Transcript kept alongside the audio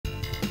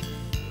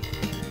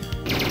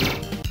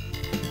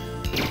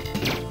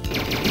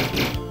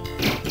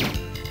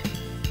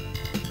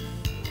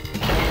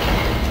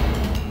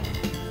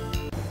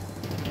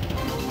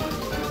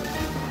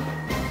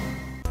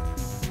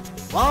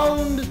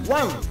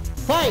one,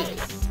 fight!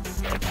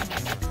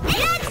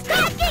 Let's go!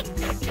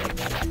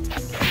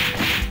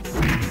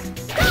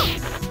 Go!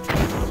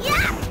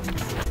 Yeah!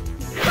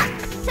 Ha!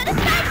 To the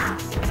side!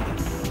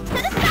 To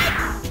the side!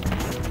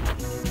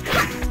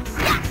 Ha!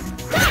 Yeah!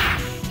 Go!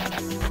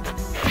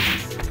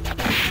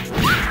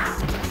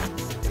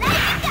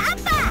 Rising to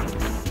upper!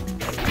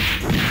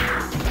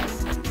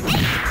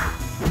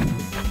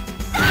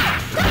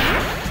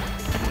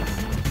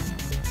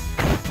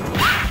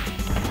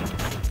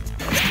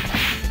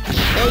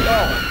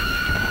 KO!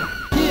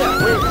 Here,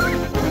 win!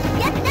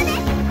 やったね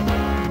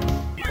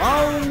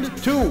Round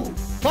two,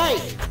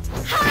 fight!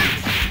 Ha!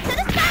 To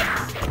the side!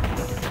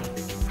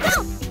 Go!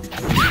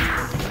 Go!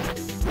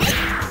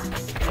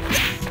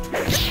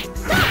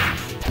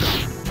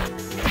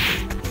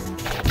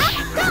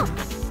 Up, go!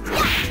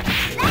 Yeah!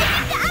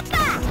 Rising to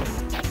upper!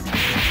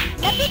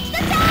 Rapid to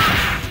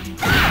charge!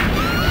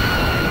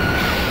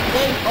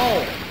 KO!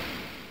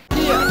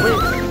 Here,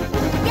 win!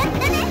 やっ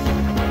たね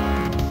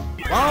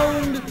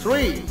Round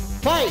three,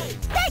 fight!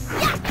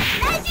 Yeah!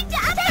 Rising to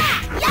upper!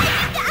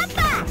 Rising to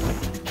upper!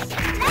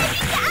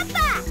 Rising to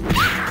upper!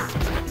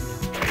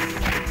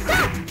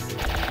 Go!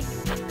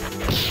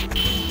 い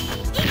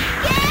っけ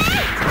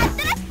ー！ハッ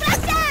トラスプラッ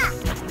シャ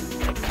ー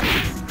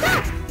Go!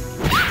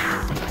 Yeah!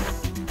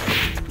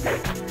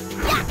 Up!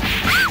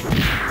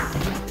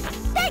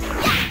 Take!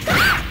 Yeah!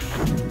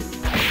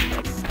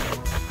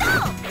 Go! Go!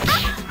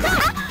 Up! Go!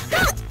 Up!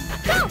 Go!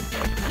 Go!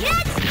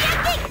 Let's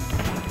get it!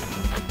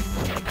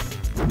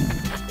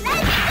 Rising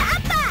to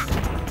upper!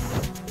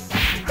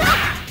 Go!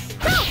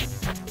 Go!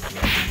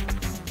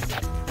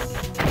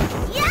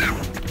 Yeah!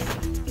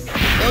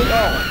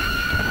 KO!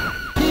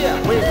 Here,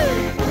 win!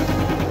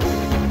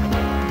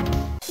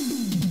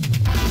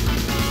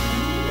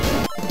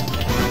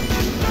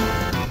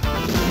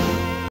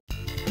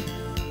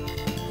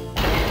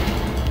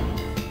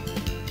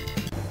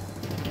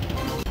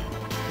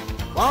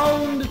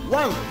 Round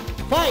one,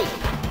 fight!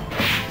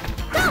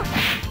 Go! Go!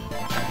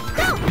 Ha!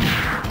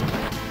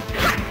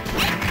 Take!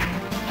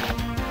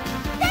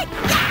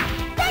 Yeah!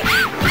 Take!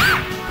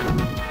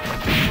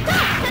 Go!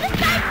 To the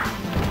side!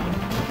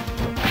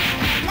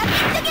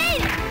 Rapid to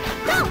gain!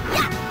 Go!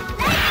 Yeah!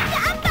 Rising to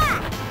upper!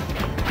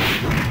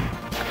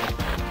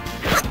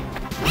 Ha!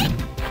 Take!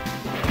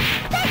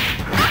 Take!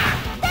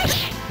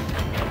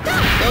 Go!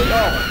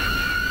 KO!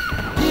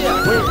 Here,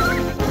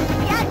 win!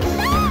 やっ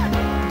たー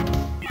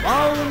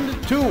Round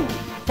two,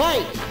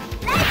 fight!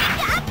 Rising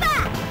to upper!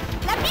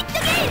 Rapid to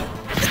gain!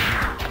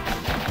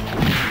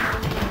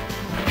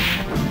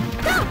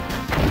 Go!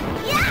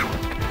 Yeah!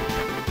 Rising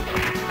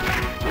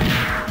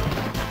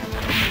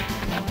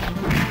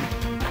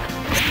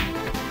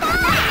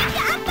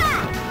to upper!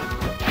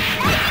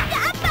 Rising to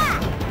upper!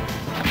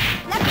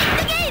 Rapid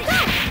to gain! Go!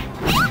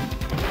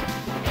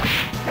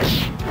 Yeah!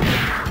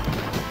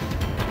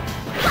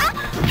 Ha!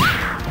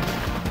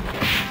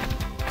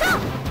 Go!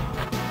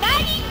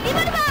 Burning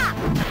revolver!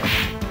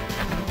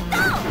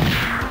 Go!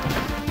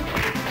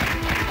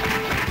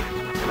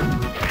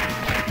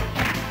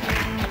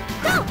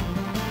 Go!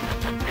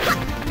 Ha!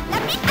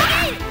 Rapid to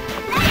gain!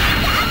 Rising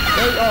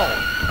to upper! KO!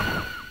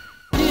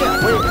 Here,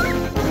 win!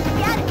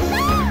 やった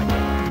ー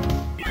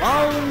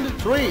Round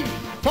three,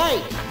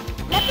 fight!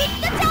 ラピッ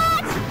ドチャ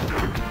ージ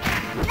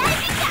ライ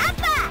ジングアッ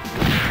パー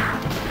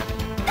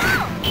ダ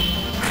ウン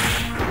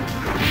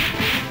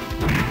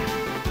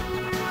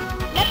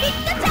ラピッ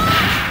ドチャージ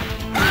ダ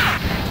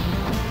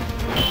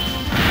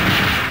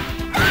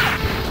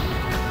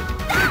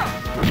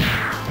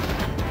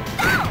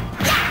ウンダウンダウン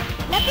ダウン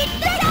ラピッ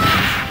ドチ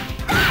ャー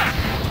ジ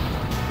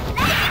ダウン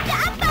ライジング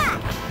アッパー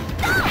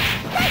ダウン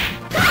テイ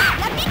ク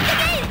ラピッド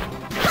ゲイン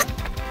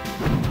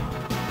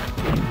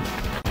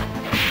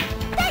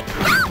テイク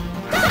ダウン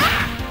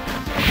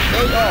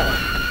ダウ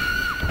ン KO!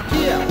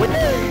 Here, win!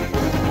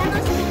 楽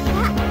し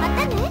かったま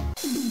たね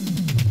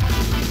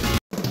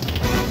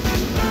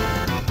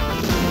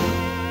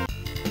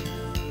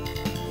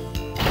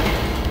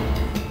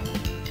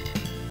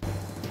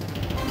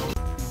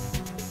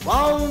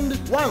Round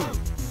one,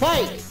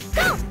 fight!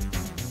 Go!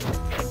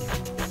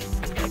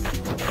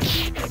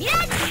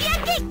 Mirage Spear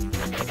Kick!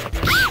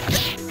 Up!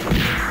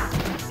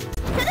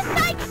 To the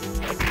side!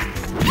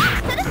 Up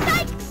to the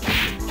side!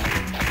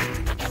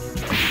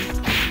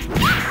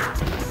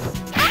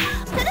 Up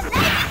to the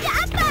side with your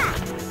upper!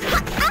 Ha!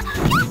 Up!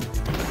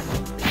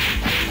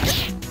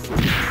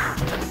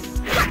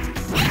 Ha!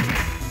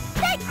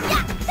 Take!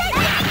 Yeah! Take!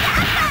 Right with your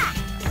upper!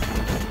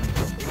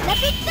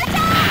 Rapid to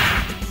charge!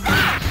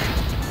 Down! Ha!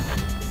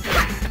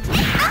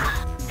 Up!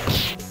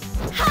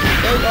 Ha!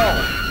 KO!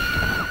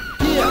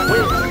 Here,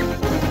 win!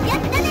 やっ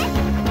たね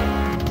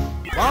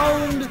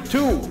Round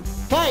two,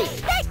 fight!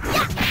 てっ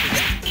やい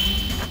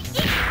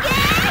っけー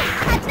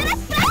ハットラス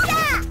プラッシャ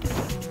ー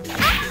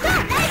アップ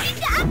ライジン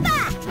グアッパ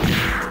ー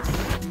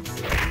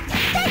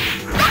てっ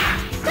ゴー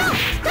ゴ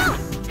ーゴー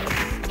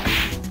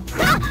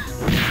ゴー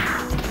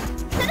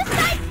とthe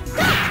side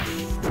ゴー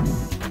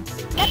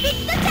ラピ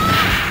ッドチャ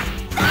ー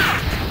ジゴ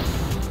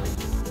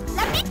ー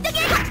ラピッドゲ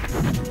ーム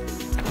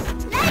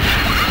ライジン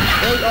グ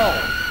アッパ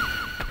ー KO!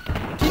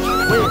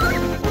 Win!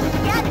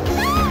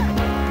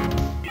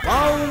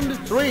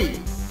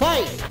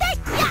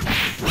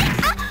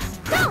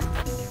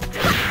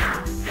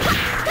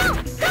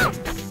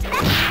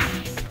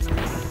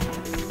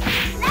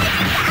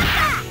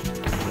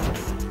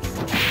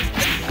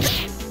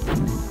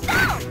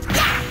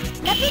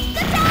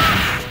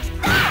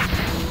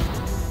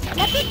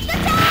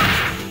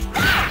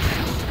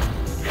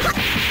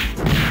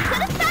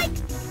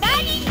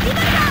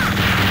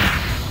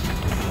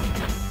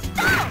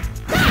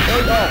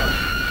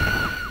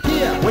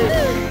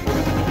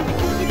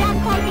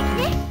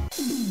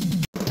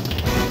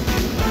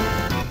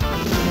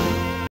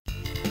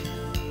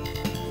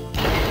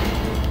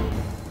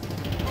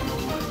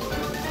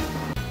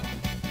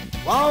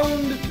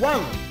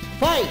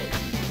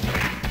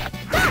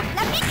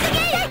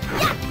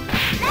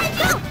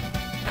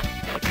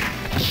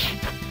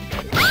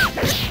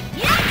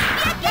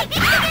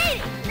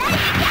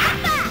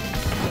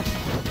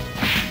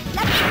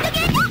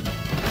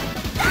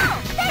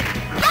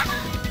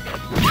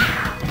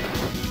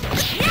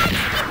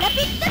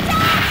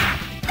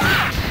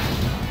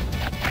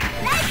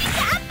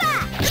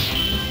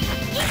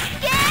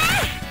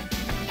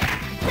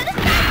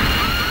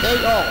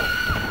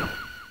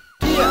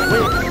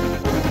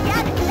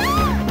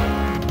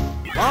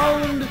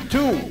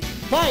 two,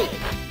 fight!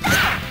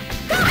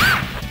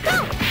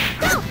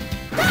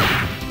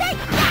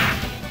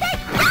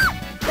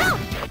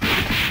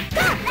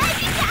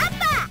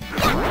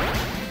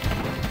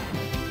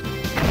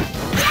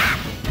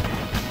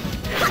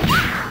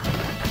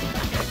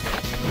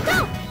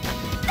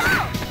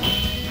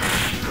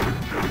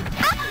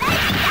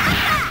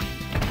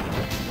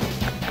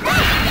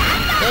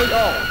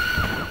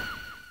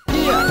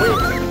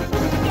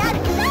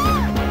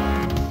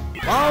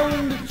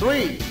 Round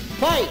three,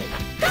 fight!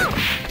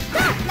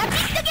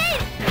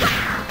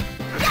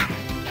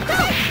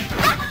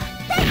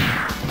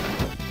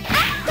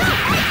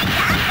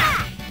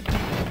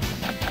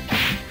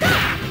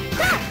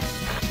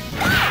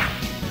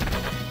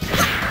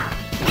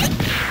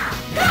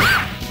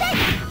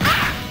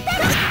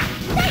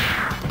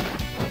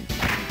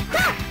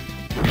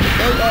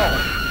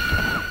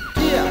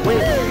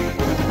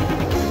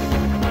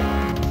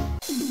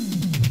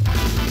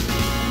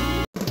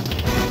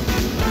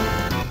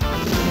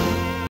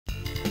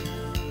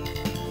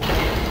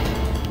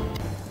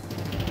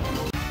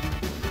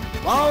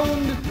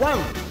 Round one,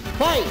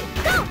 fight!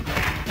 Go!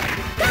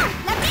 Go!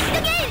 Let's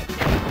begin!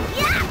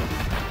 Yeah!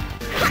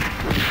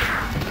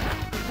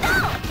 Go!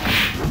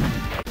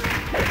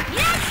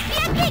 Yes!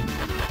 Spear kick!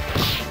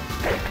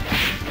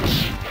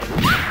 Go!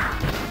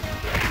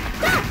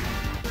 Go! Go!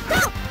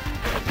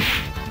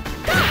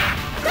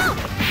 Go! Go! Go!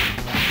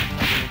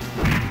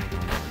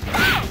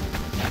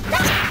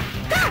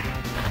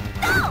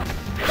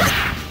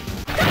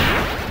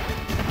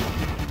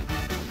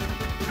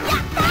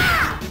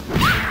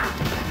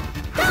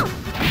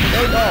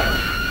 Go! Go!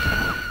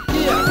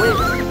 Here, wait!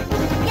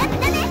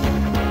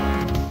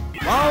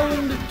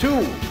 Round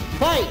two,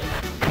 fight!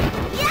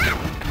 Yeah!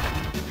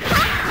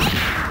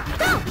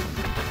 Go!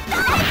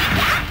 Go!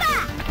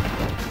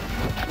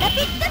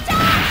 Rapid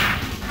charge!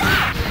 Go!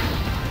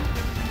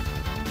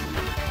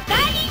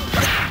 Guiding!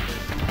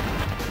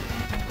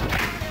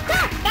 Go!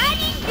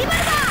 Guiding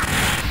revolver!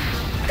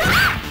 Go!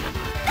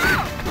 Go! Go!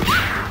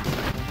 Yeah!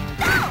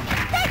 Go! Go!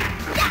 Go!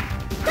 Go!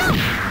 Go! Go! Go!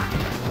 Go!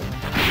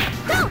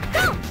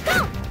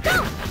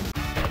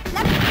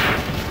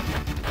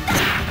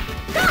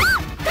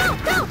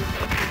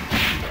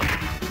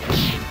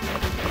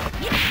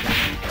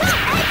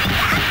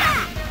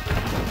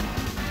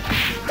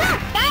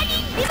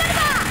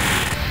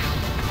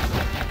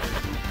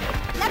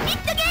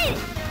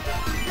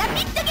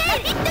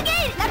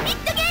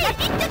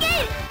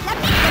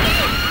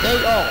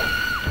 KO!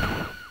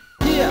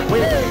 Here,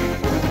 wait!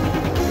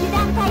 油断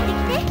大敵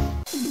ね。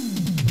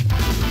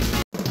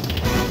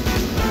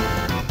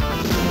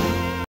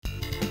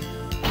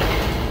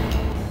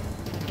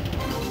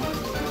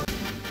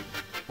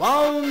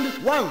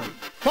Round one,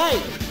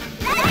 fight!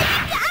 ライジ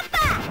ングアッパ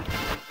ー！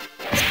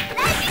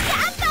ライジング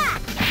アッパ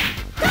ー！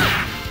ゴー！ゴ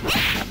ー！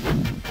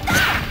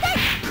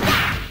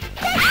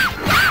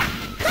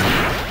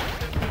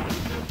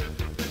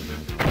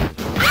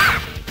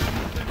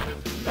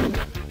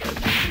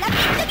ラピ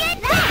ッドゲ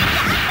ーライジング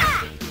アッパ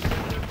ー！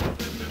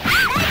ラ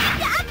イジン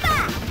グアッパ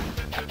ー！ラ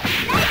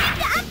イジングアッパー！ライジン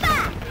グアッパ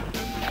ー！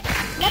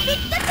ラピ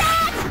ッドチャ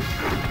ージ！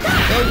ゴ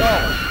ー！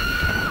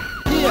 KO!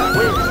 Here,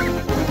 wait!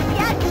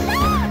 やった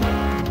ー！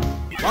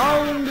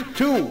 Round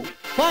two,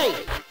 fight!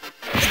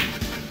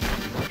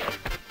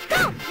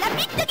 Go!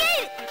 Rapid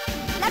gale!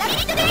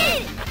 Rapid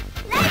gale!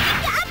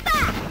 Rising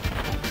upper!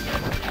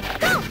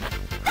 Go!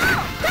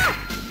 Go! Go!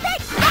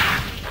 Take! Go!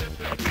 Go!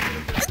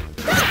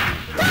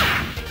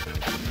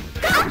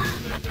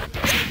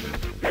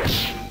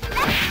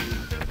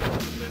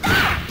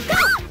 Go!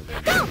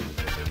 Go! Go! Go!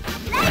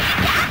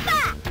 Rising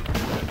upper!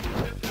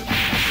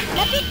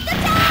 Rapid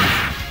charge!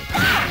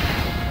 Go!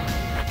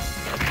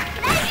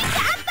 Rising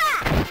upper!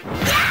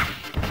 Yeah!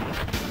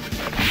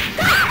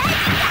 Go!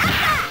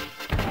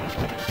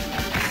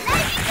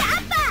 Rising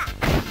upper!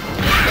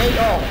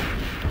 KO!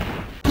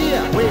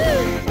 Here, wait!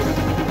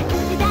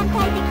 油断大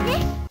敵ね。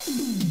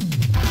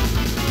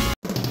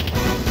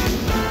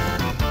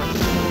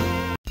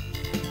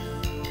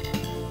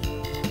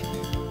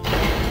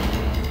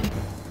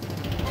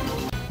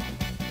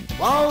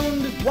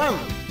Round one,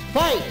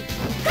 fight!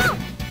 Go!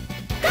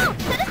 Go!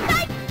 To the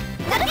side!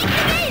 Rapid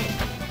gale!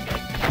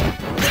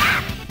 Yeah!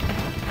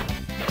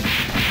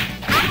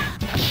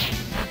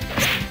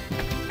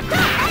 Go!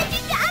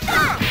 Rising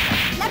upper!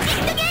 Rapid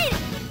gale!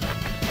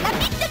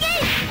 Rapid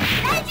gale!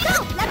 Rising! Go!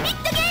 Rapid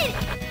gale!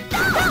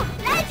 Go! Go!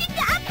 Rising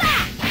upper!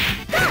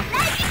 Go!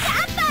 Rising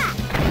upper!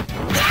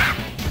 Yeah!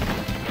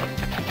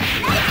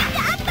 Rising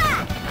upper!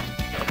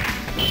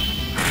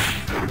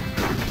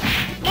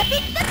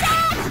 Rapid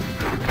charge!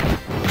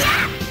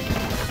 Yeah!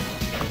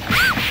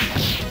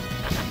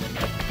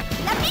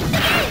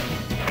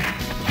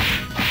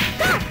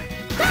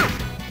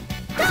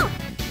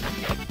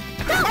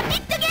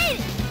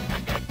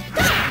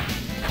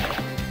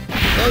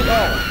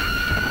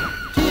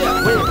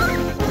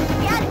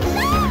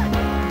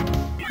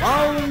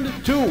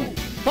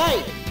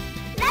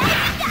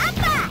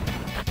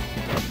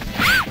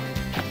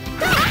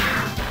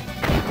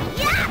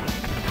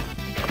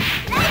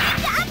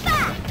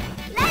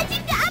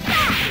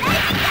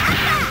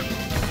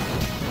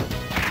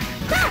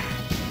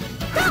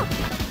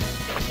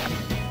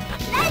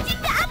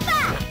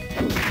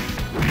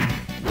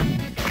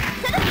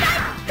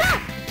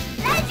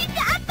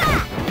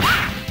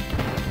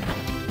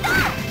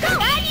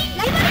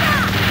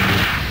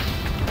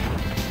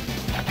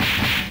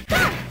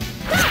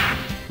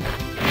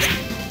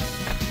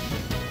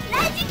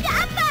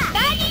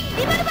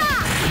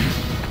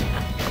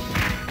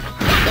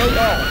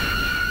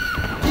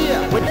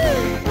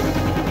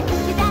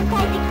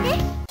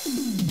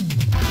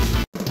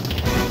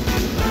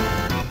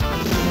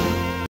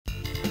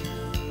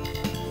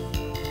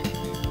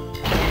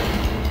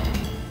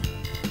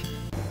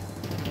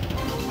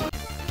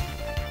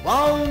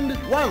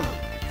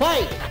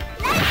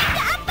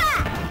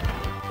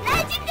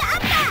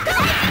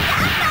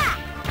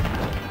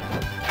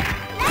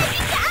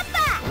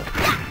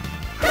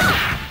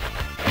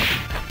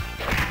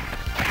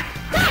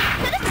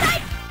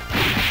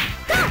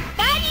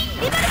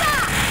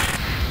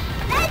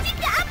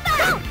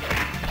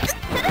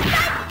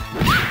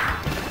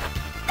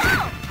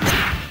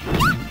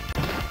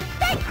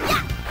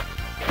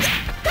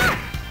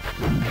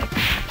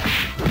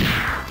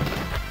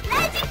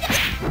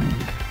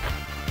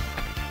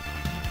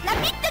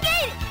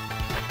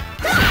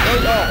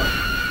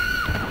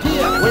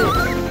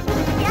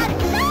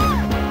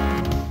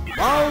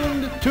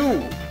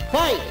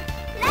 fight!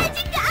 ライ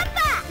ジングアッ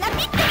パーラ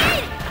ピッドゲ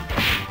イル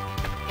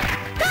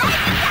ライジ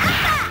ングアッ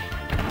パー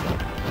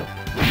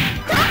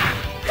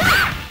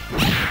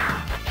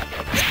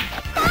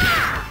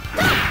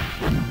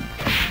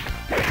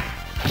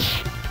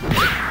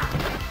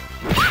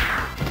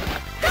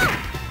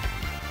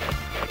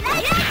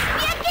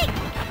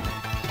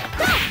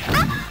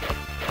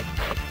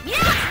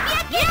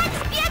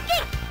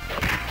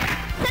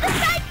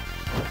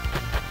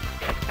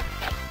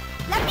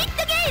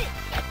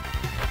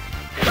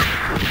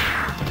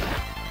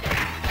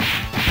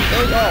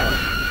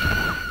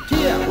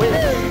Here with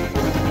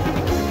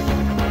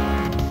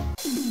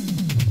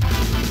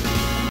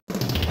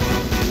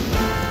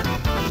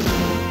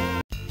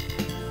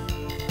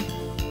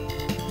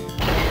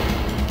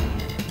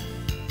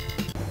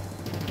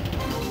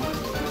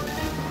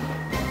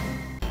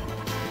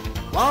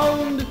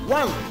Round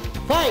 1,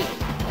 fight!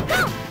 Go!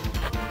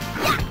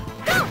 Yeah!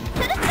 Go!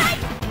 To the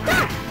side! Go!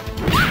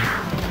 Yeah!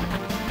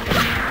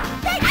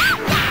 Take out!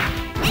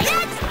 Yeah!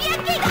 Let's be a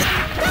big!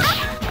 Go!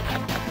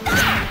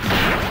 Go!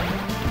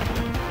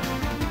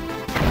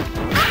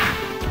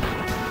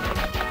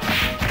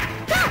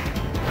 Go!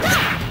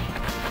 Go!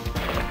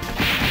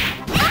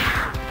 Yeah!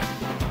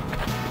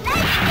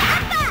 Rising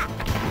upper!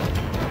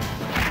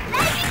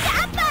 Rising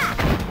upper!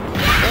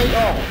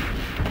 KO!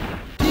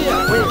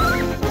 Here with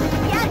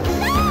Yeah!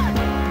 No!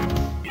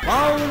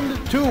 Round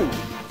 2,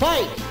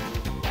 fight!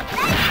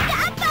 Rising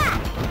upper!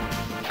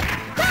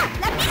 Go!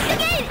 Rapid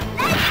again!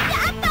 Rising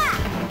upper!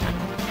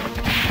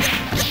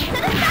 To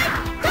the side!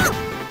 Go!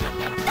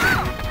 Go!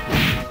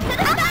 To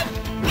the side!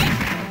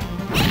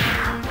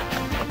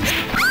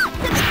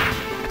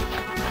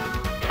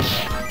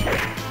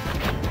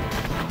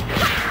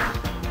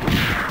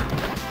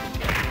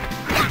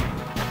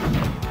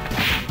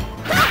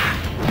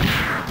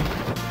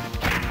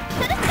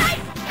 To the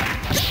side!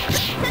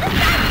 To the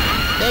side!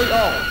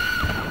 KO!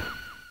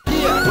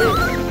 Here with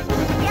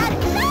Yeah!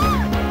 No!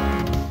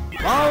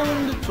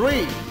 Round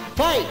 3,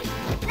 fight!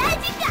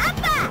 Rising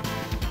upper!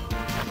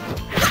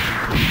 Go!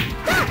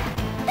 Take! Go!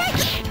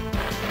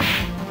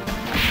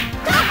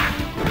 Go! Go!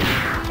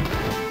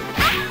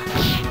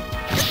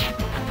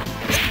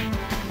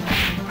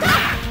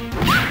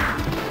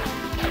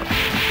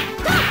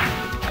 Go!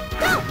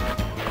 Go!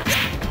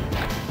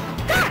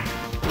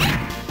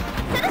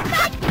 To the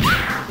side! Go!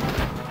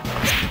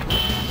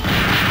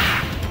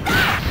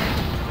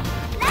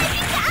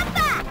 Rising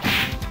upper!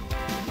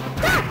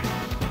 Go!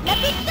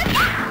 Rapid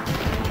go!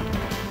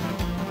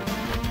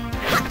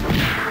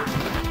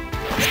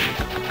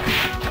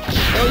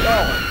 KO!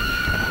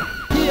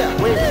 Here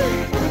with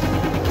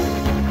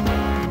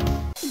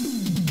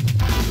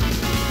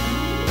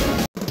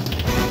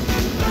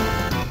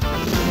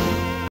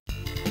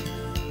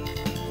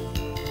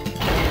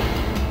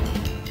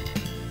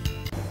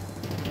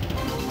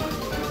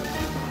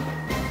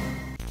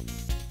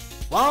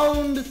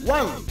Round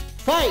 1,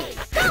 fight!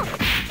 Go!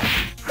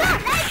 Go!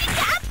 Rising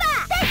upper!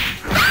 Take!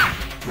 Go!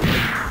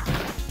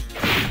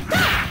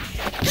 Go!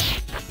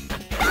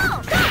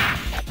 Go!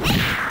 Go!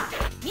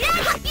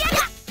 Mirage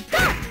Piaga!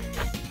 Go!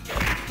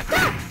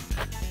 Go!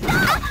 No!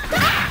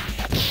 Go!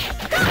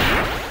 Go!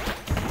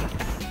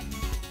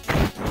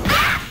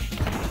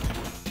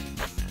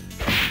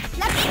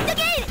 Rapid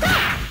again! Go!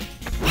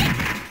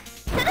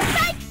 To the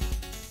side!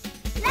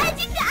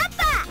 Rising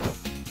upper!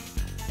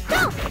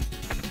 Go!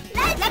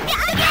 Rapid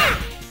again!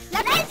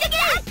 Rapid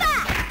upper!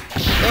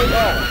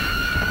 KO!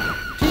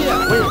 Here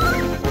with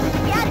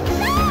Yeah!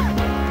 No!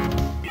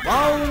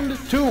 Round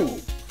 2,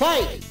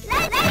 fight!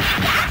 Rising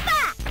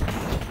upper!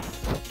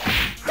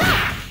 Go!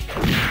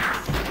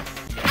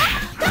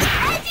 Go!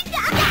 Rising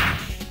upper!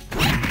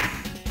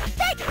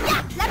 Take!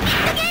 Yeah!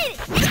 Rapid again!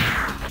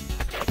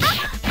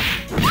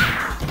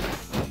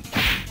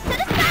 To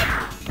the side!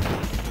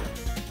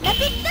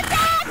 Rapid the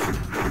charge!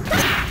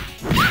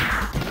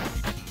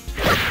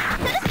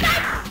 To the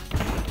side!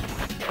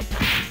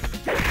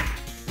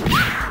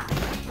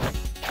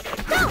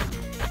 Go!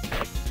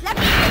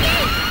 Rapid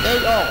again!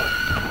 KO!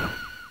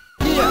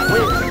 Here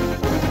with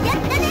Get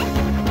the net!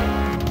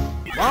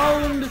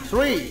 Round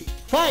 3,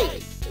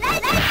 fight!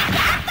 Rising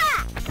upper!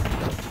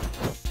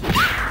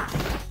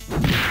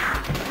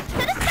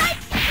 To the side!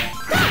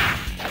 Go!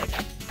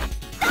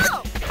 Go!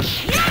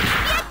 Mirage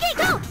spear kick!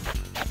 Go!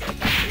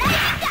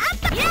 Rising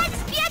upper! Mirage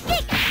spear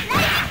kick!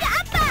 Rising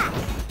upper!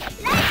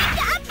 Rising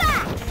upper!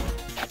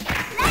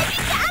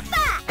 Rising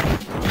upper!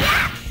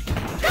 Yeah!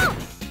 Go!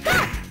 Go!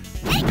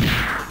 Hey!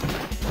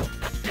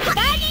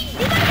 Burning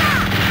revolver!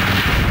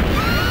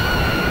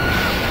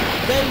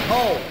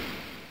 KO!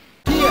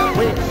 Here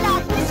with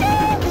Lock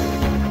machine!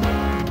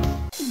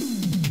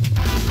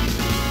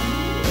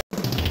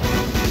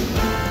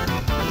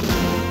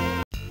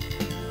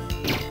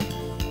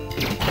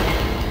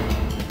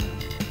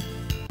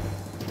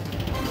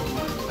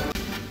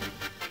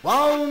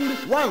 Round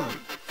 1,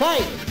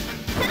 fight!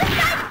 To the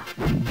side!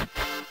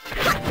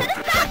 To the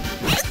side!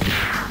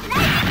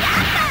 Rising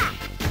upper!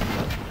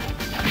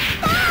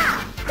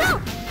 Go!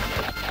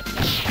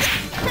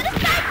 To the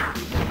side!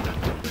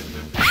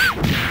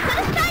 To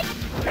the side!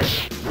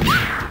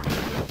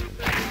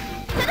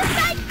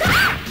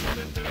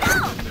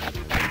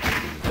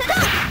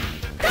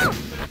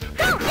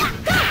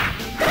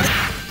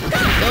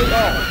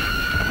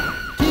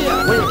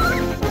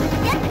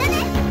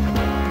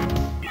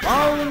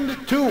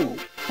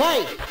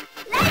 fight!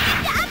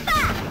 Rising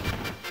upper!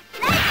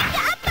 Rising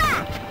upper!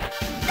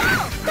 Go!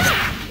 Go!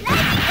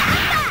 Rising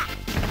upper!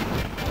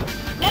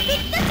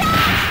 Rapid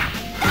charge!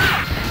 Go!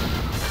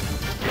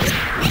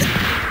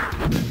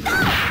 Go!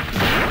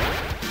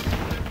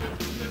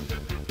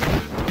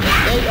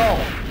 KO!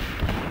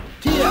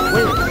 Tia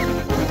wins!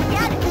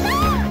 Yatta!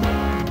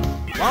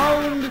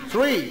 Round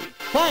 3,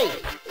 fight!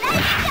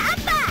 Rising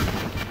upper!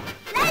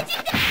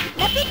 Rising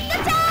rapid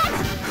charge!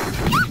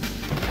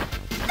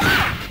 Go!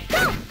 Go!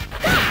 Go!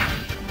 Go!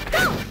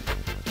 Go!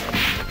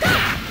 Go!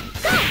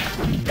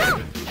 Go!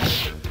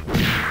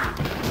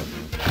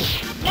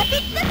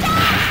 Rapid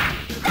charge!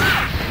 Go!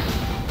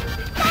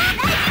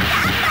 Rising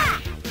upper!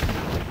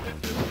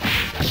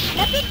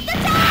 Rapid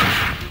charge!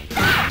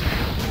 Go!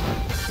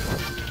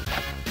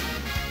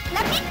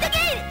 Rapid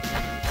gale!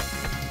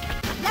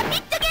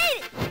 Rapid gale!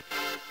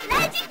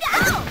 Rising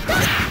out! Go!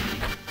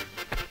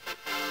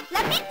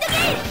 Rapid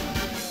gale!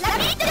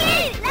 Rapid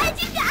gale!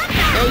 Rising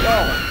upper! KO!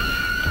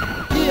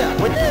 Tia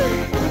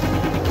wins!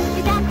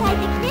 油断大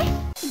敵ね。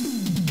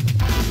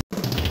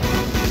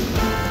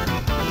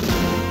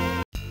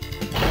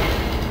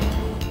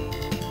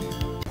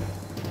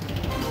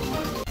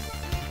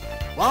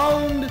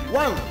Round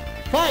 1,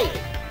 fight!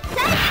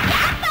 ライジングア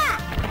ッパー。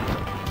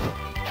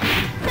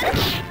それ。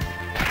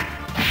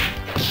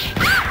あ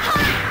っは。ゴー。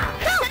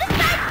それス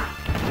パイク。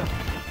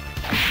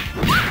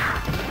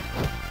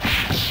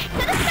そ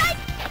れスパイ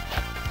ク。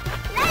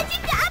ライジ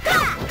ングアッパー。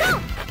ゴー。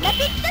ラピッ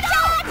ドチャ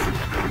ージ。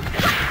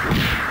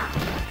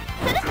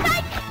それスパイ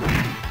ク。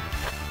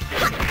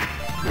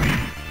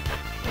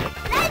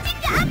ライジン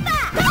グアッパ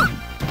ー。ゴー。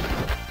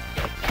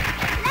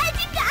ライ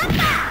ジングアッ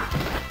パー。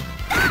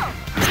ゴー。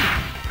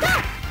ゴー。ゴー。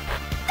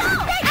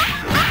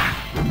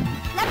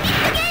ラピッ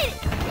ドゲール。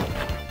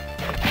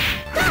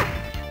ゴー。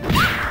ゴー。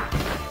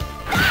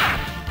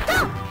ゴー。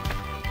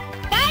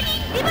バーニン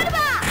グリボルバー。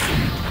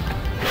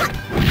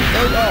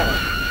KO!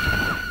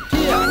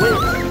 Tia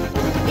wins!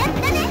 やった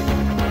ね。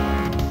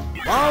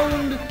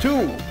Round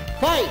 2,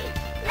 fight!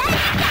 ライ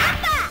ジングアッ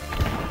パー。ライ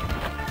ジ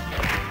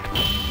ン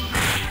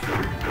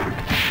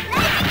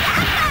グアッ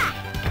パー。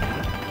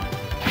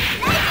ライ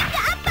ジング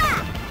アッパー。あ、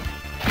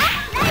ライ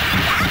ジング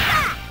アッ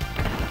パー。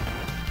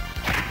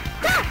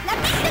ゴー。ラ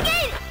ピッドゲール。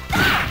ゴー。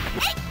え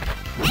い。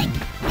えい。え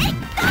い。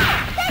ゴー。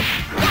えい。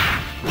や。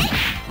えい。や。ライジン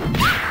グアッ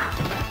パー。え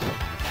い。は。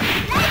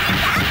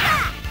は。ゴ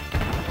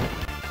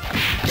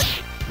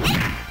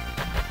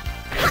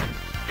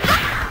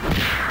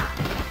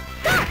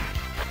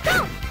ー。ゴー。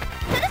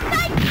それスパイ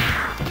ク。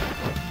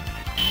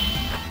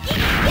いっけー。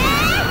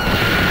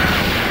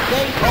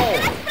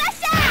 KO! スプラッ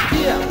シャ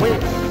Tia wins! ー。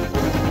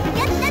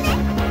やったね。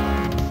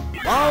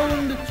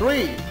 Round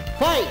 3,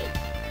 fight!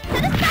 そ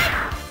れスパイク。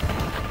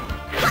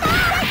はっ。や。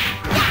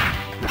えい。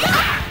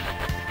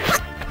は。ゴ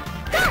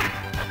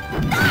ー。ゴー。や。ゴ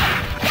ー。ゴー。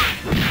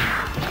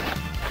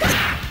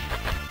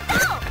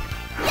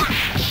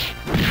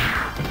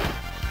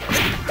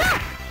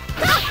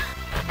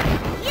や。ゴー。ゴー。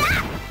や。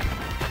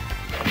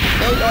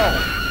 KO!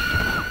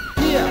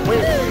 Tia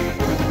wins!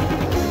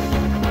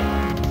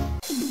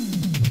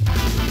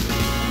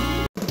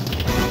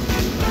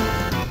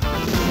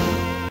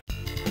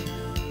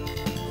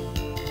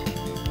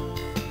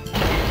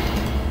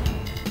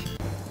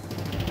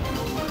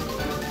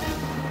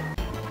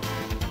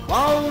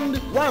 Round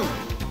 1,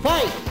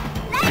 fight!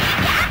 ライジン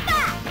グアッパー。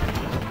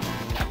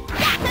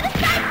や。それス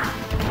パイク。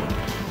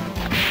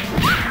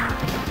や。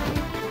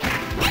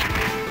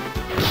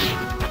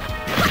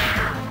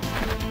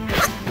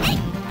えい。は。は。えい。ゴ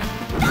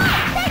ー。せい。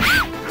あ。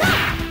ゴ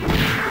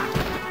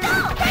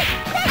ー。ゴー。せい。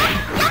せい。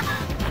や。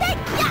せい。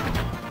や。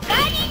バー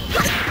ニング。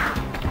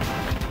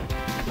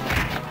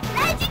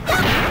ライジングアッ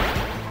パー。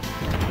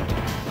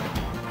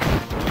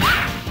や。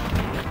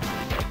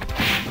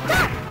ゴー。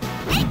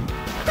えい。ゴー。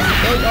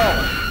 KO!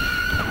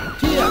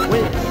 Tia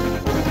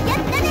wins! やっ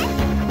たね。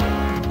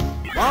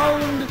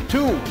 Round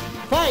 2,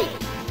 fight!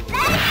 ライ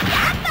ジングア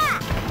ッパー。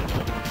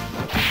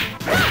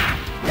ゴー。ゴ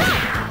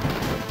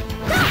ー。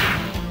ゴー。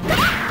ゴー。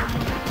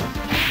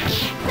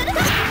それそれ。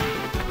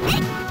えい。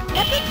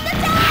ラピッドチャ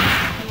ー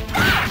ジ。ゴー。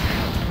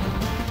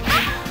あ。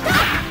ゴー。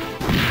ゴー。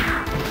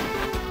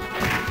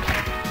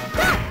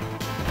ゴー。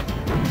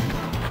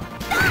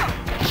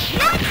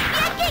ナイススピア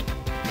キック。ゴ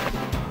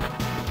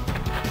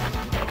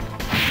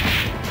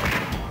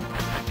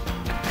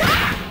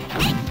ー。え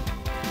い。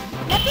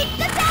ラピッ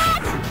ドチャー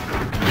ジ。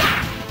や。や。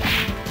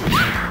は。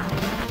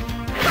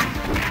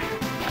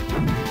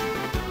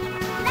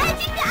ライ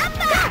ジングアッ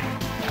パー。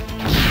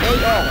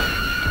 KO!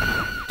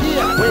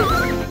 Tia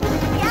wins!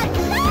 やった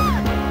ー。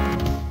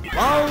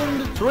 Round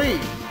 3,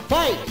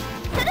 fight!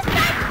 それスパ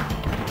イク。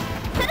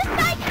それス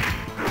パイク。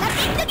ラ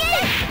ピッドゲール。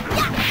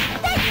や。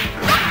せい。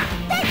や。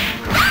せい。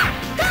や。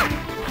ゴー。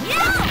や。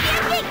スピア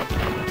キック。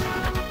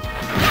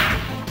や。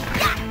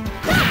や。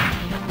ゴ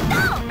ー。ゴー。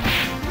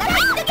ラピッ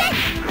ドゲール。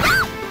や。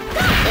ゴ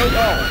ー。 KO!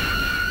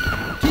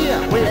 Tia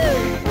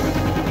wins!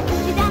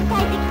 油断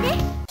大敵ね。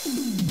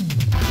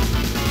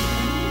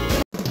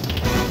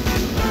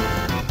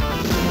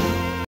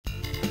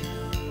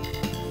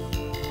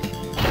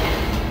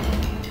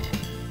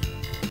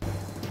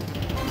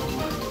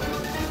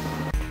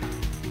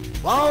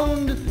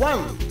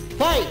one,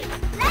 fight!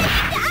 ライジ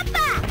ングアッパ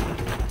ー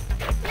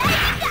ライジ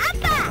ングアッ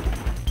パー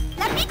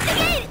ラピッドゲ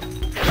イルや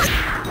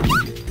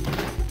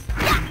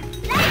ラ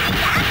イジングアッ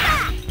パ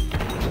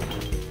ーラ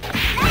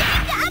イジング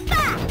アッパ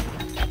ー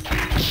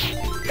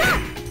ゴ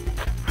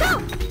ーゴ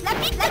ーラ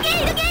ピッドゲ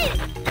イルゲイル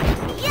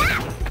や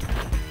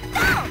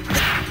ゴー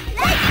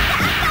ライジングアッ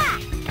パー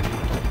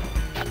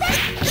ライ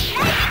ジン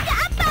グア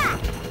ッパー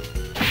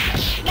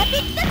ラピ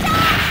ッドチャージ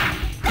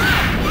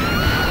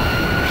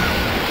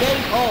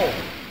KO!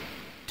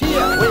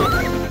 Tia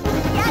win!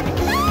 やっ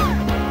たー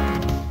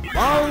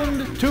Round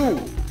two,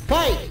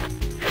 fight! ラ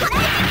イジ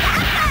ングアッ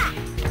パー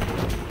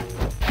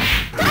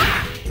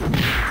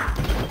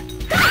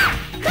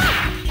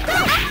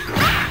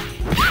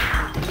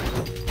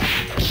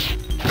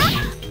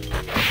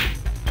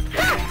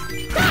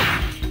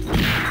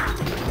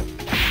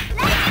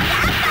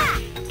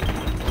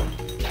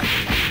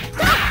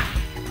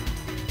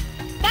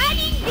バー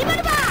ニングリボル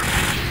バー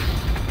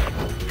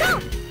ゴーゴー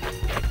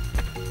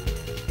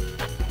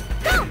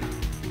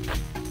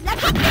ラ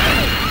ピッドゲイ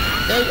ル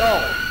KO!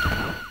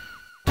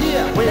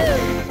 Tia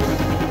win!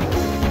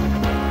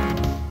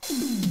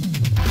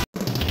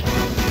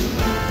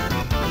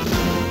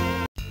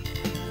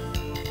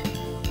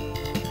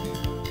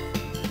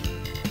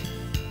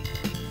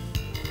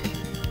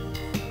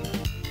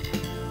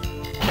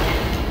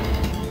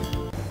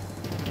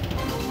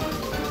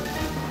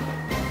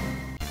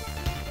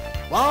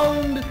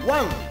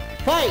 Round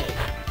one, fight!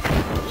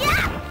 やっ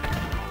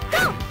ゴ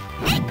ー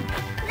えい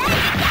ライジング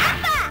アッパ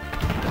ーゴー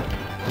ゴ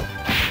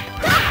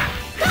ー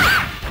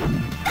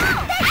ゴ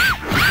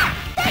ー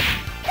テイ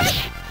テイテイ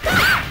ゴー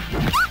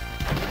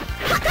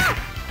ゴー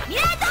ミ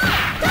ラーゾーン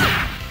ゴーゴ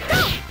ー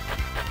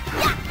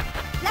や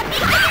ラピッ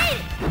ドゲイルゴ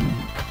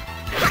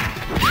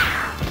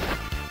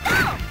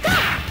ーゴー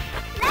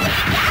ライジングアッパーライジン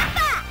グアッ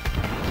パー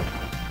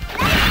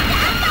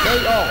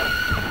KO!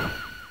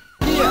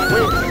 Tia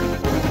win!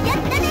 やっ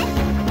たね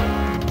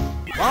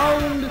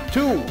Round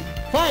two,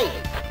 fight!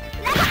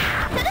 ライス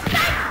ルスパイ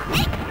えい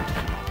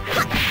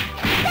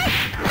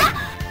はっテイはっ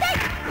テイ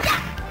やゴ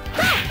ー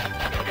は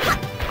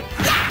っ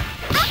や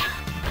あ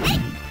えい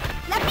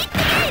ラピッド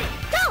ゲイル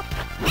ゴー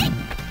えい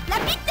ラ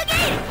ピッドゲイ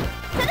ル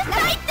スルスパイ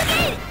ッドゲイ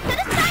ルスル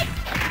スパイ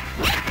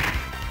えい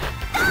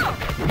ゴー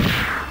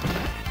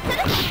スル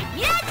ス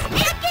ミラージスピ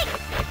アキック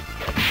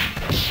え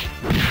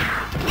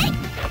い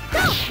ゴ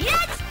ーミラー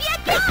ジスピア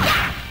キックや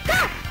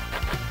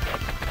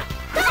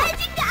ゴーライ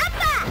ジングアッ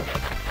パー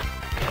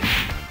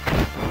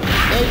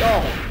KO!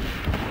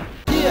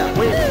 Tia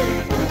win!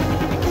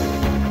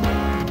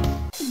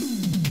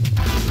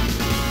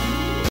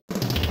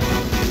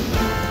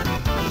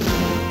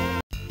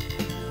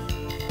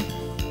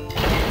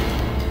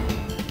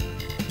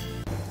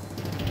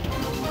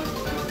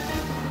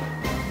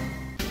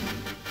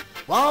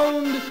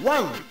 Round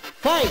one,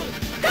 fight!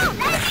 ゴー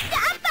ライジングア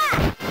ッパ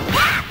ーや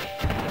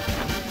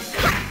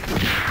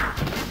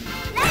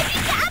ライジ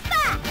ングアッパー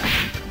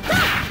ゴーゴー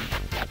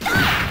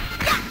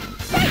やテイや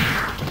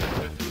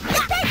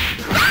テイや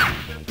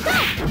ゴーゴ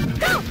ーゴーゴーゴ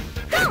ー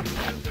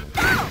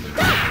ゴーゴー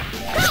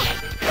え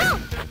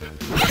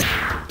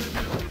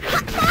いは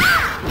ったーえ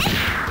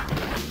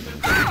い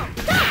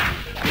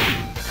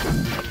ゴ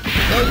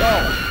ーゴー KO!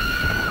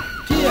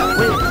 Tia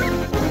win!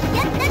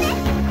 やったね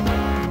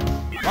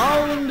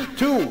Round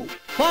two,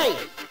 fight!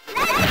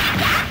 ライジン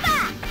グアッパー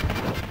ゴー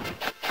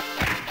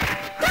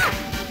ゴ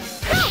ー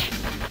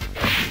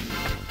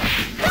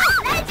ゴー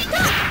ライジング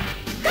ゴー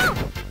ゴー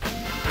テ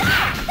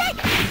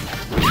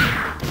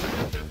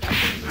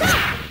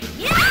イ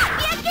やゴーミラースピア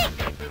キック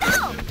ゴー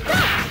ゴーゴ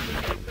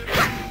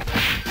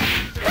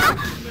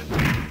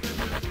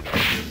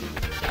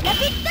ーラピッ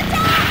ドチ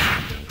ャージ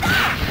ゴ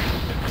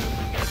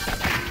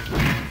ー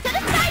スルス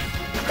パイ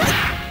ゴー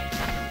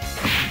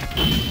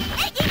えいイエー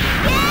イ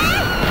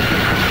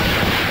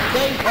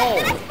KO! スプ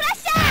ラッ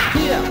シャ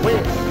Tia win! ー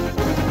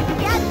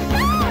やったー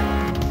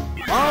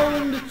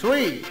Round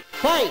three,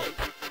 fight!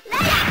 ラ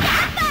イジングアッ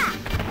パーゴー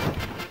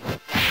ゴーゴ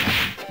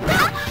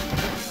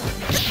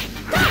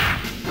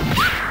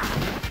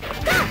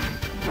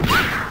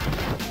ーゴー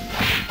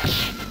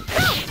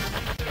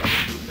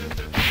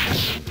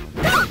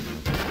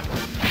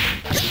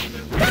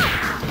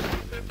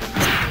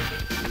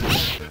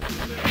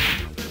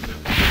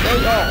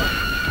KO!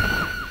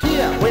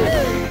 Tia win!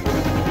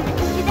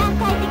 油断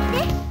大敵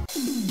ね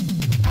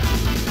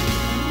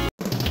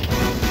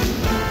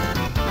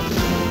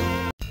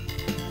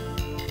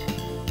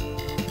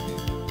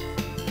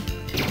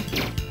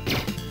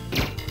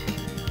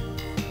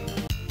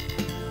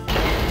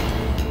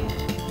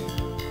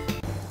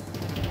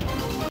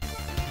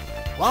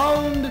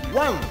Round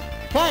one,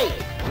 fight!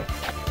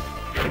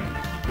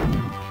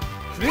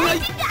 ライ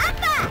ジングアッ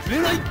パー触れ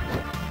ない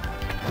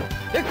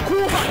鉄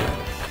鋼波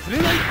触れ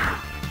ない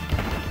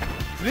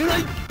触れな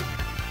い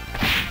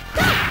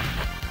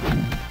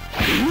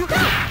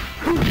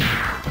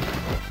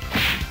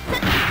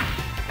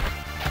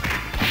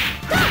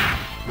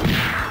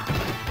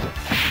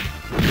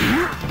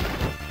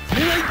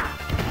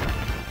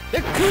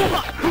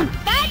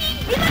バーニン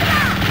グリボルバ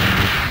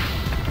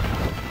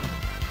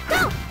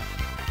ーゴー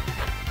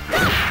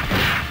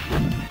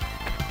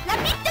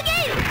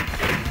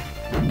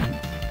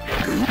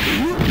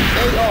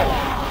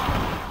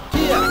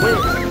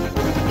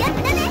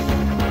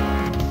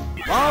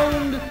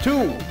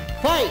two,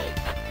 fight!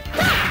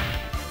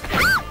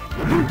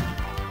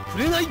 触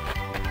れない。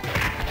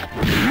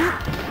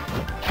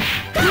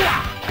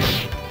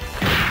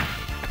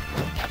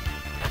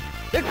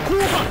で、後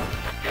半。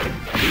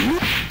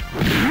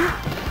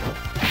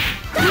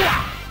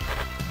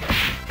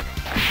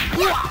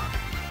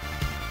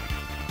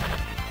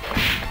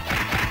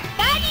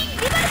ガーリン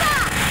リボルバ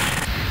ー。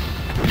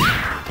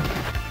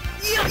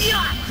いやいや、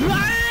食ら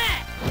え。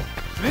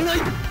触れない。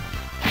ラ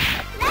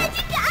イジ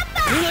ングアッ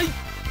パー。触れない。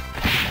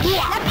ラ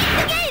ピッ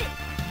ドゲイル。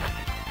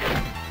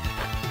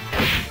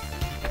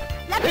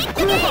ラピッ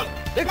ドゲイル。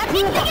で、後ラ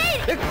ピッドゲイ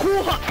ル。半。で、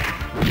後半。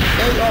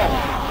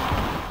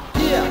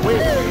Here we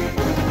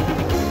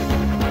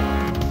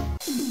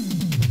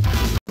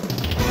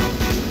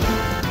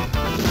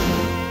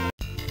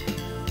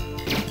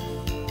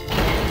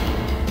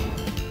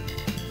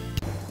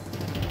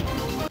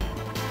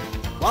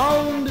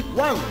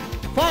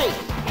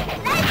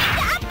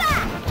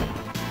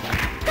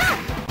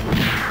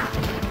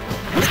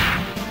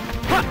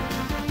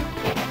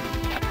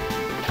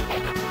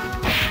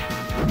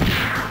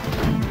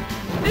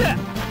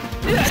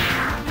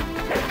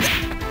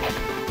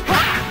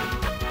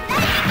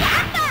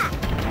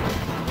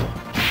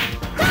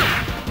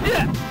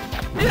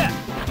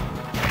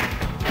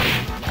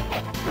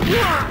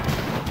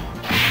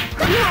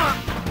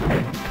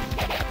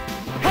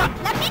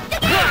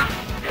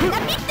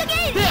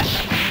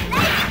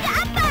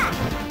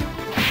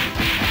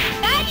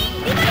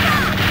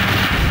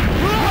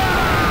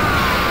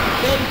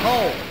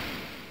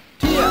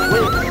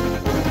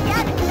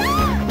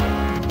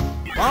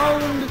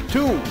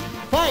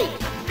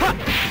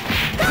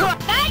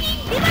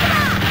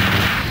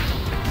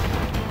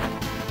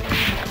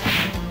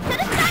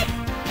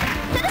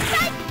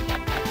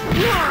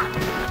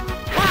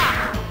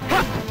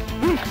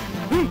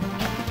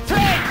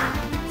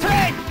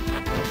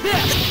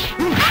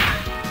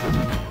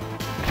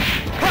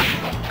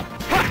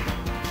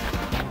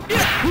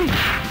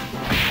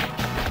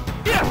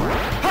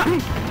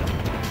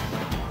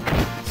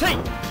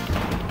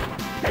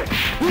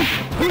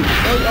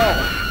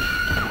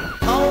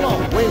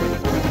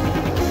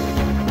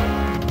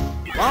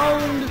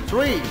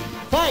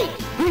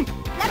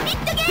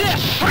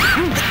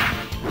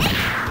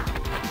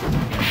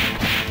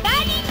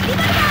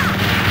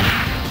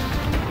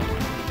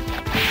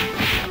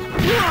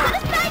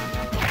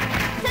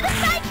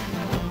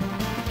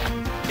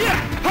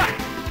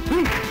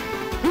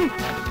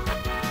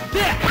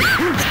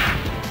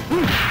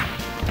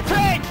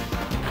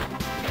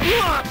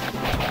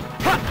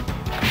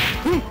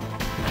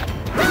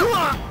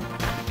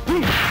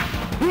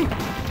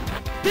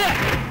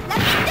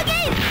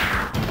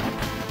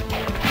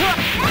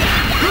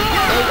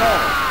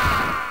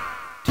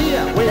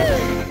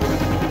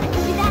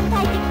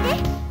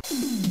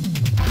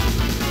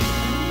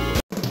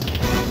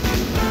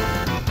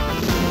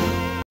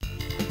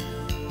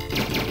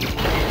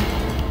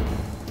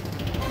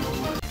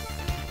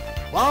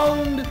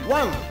Round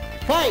one,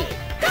 fight!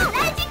 ラ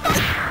イジングアッ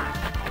パー。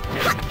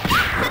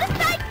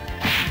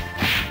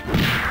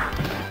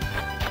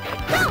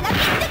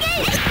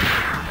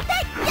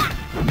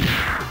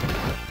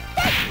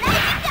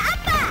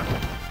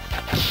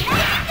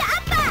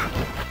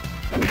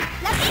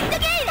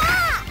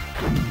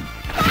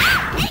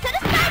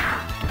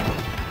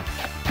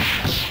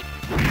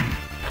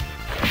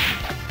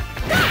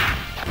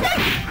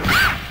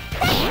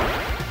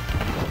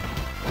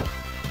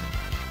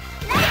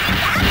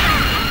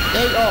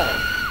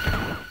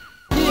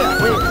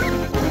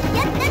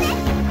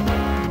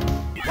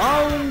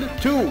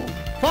ゴー。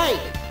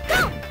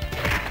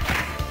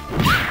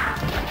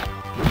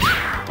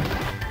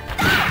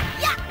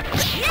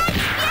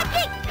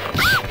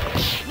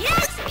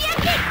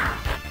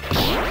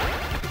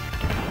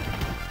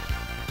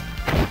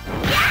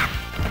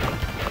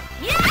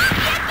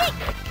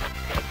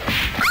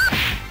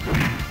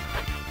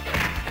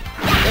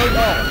いやい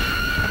や。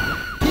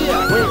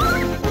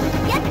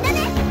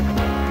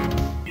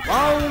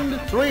Round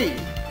two,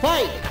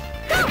 fight!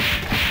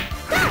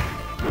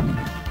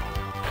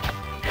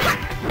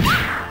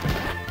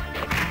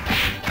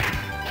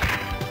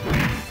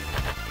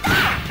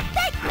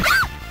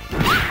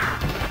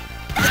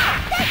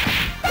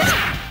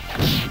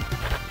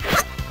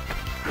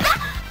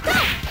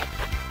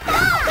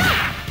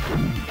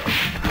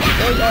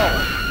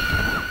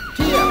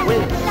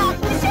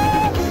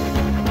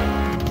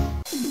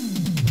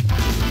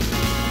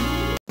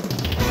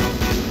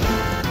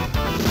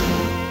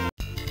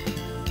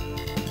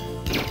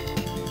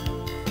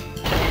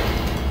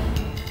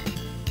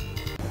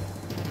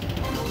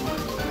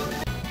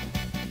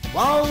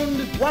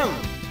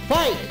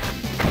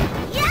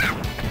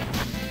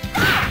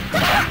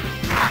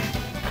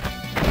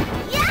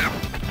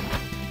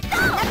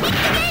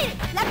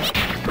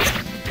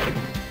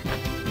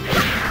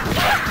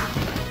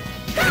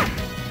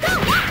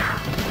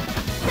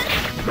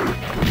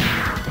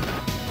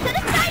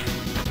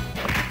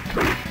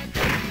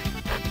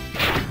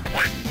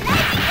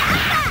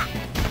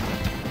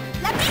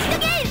 ラピッド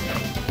ゲイル。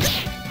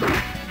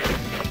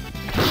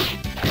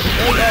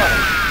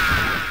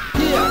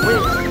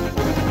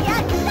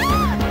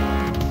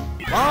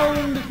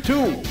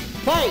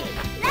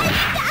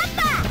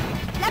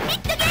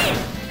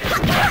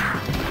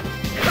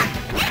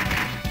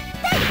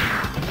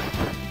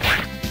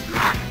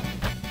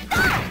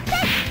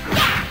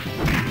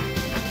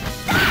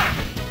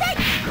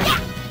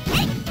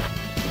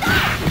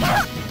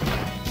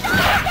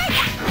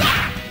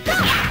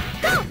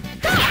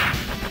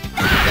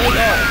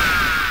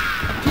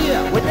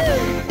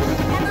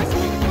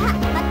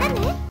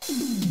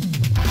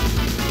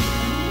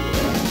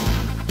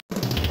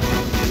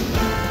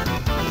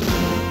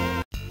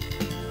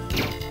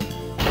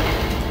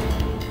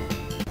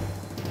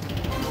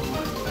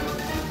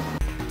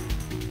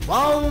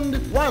Round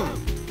 1,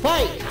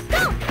 fight!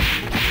 Go!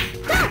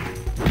 Go!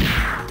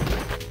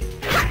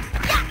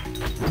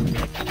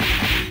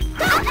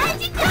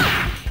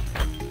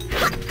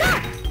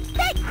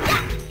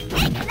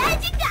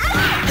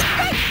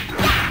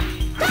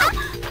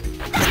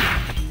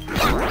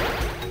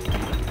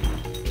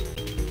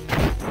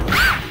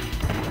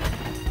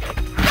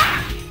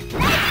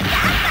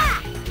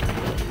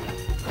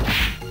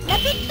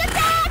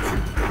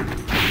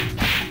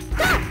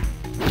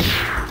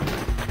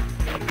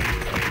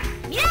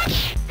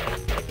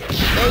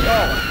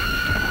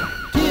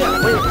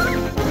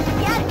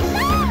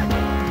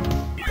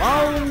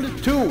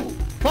 Round 2,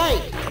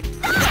 fight!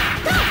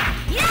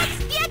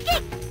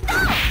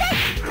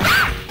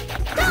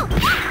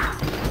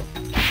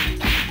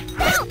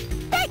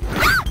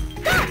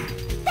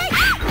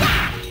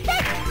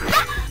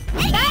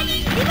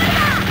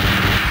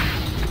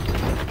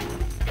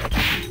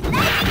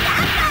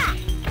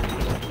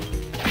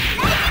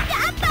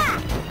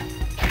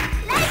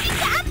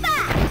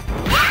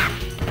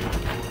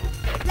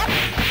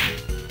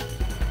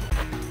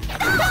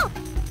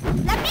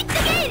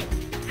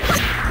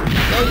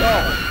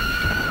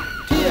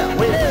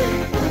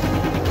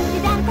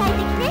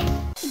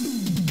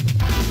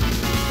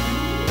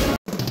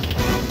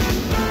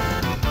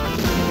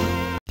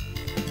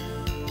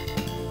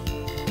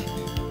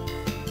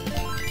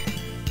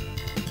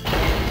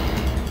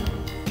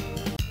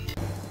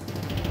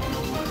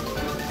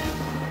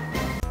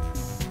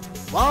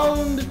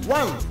 Round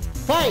 1,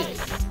 fight!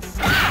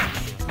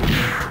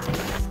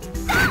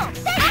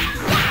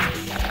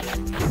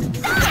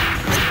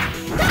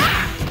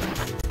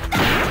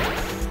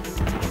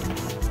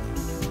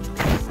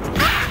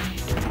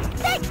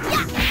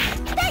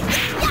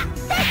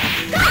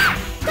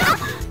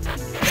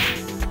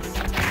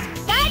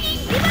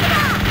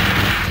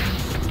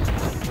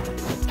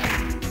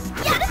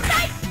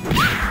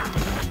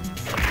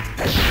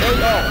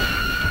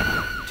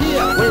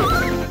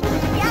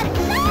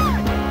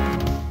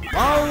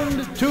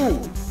 Round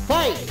 2,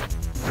 fight!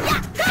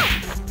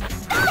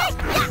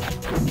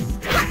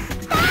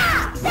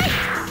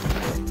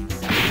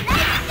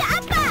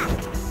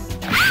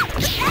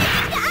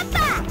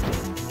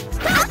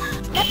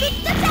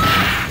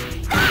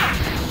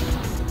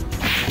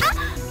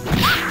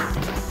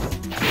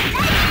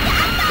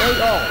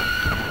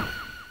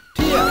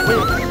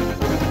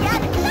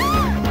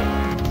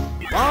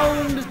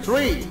 Round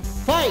 3,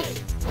 fight!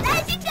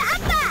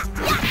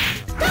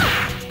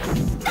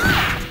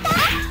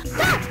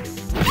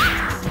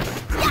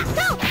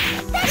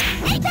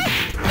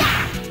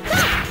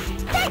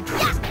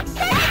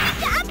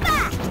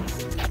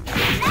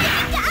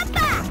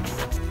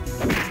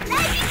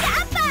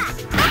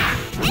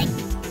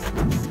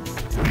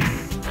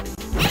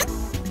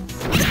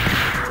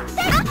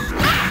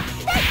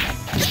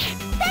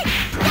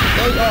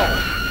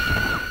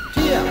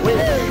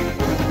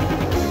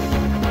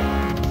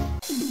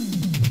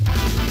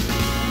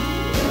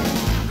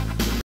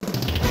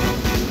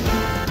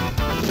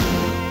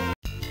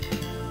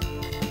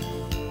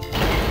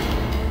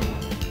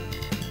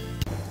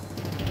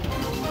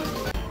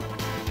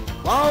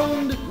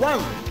 Round 1,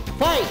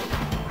 fight!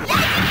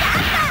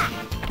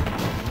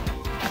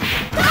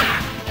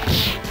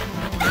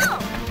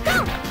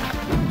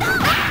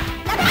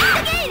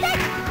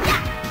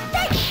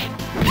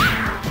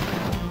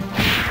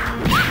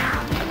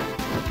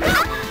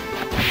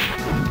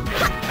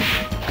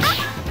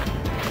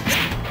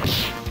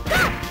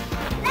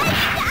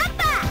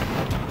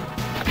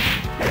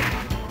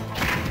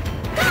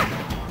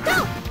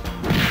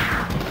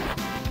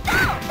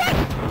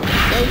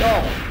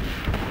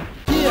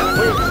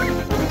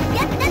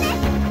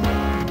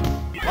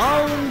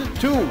 Round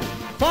 2,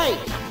 fight!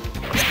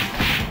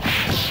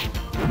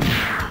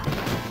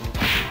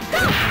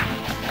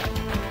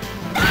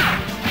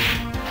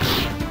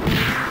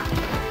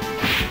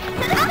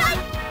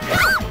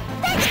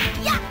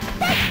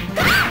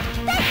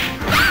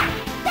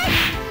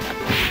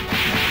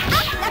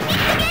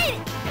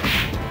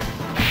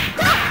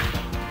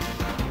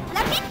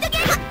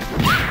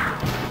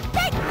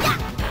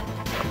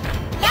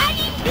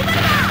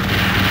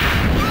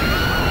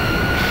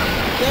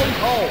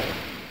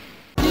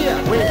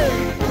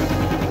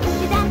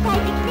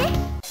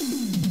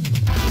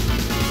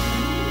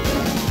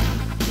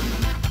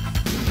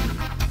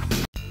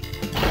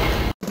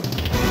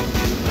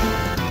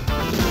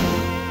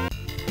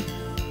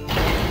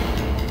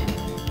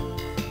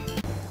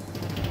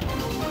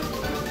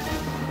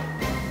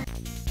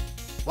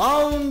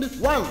 Round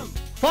 1,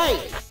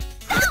 fight!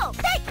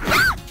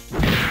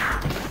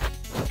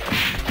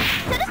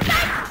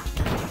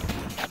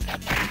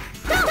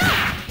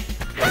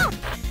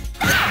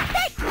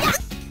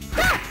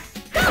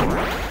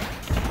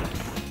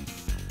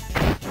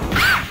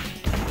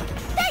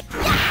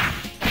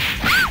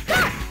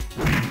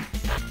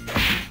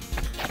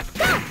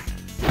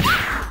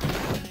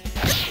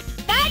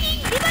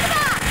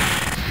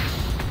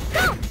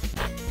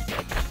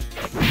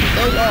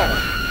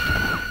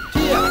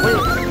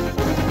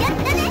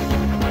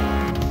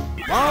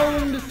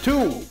 Round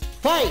 2,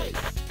 fight!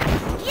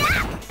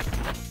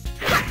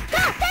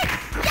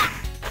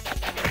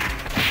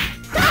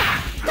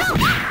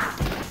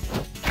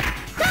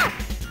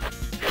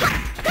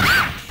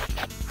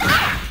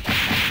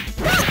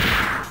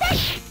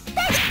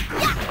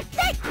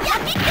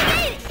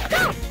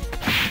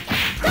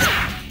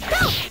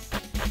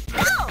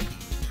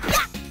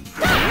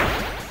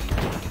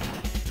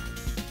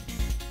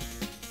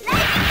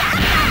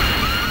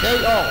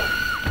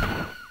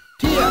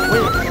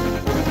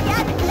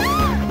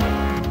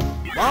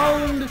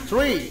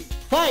 レディー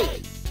ファ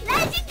イト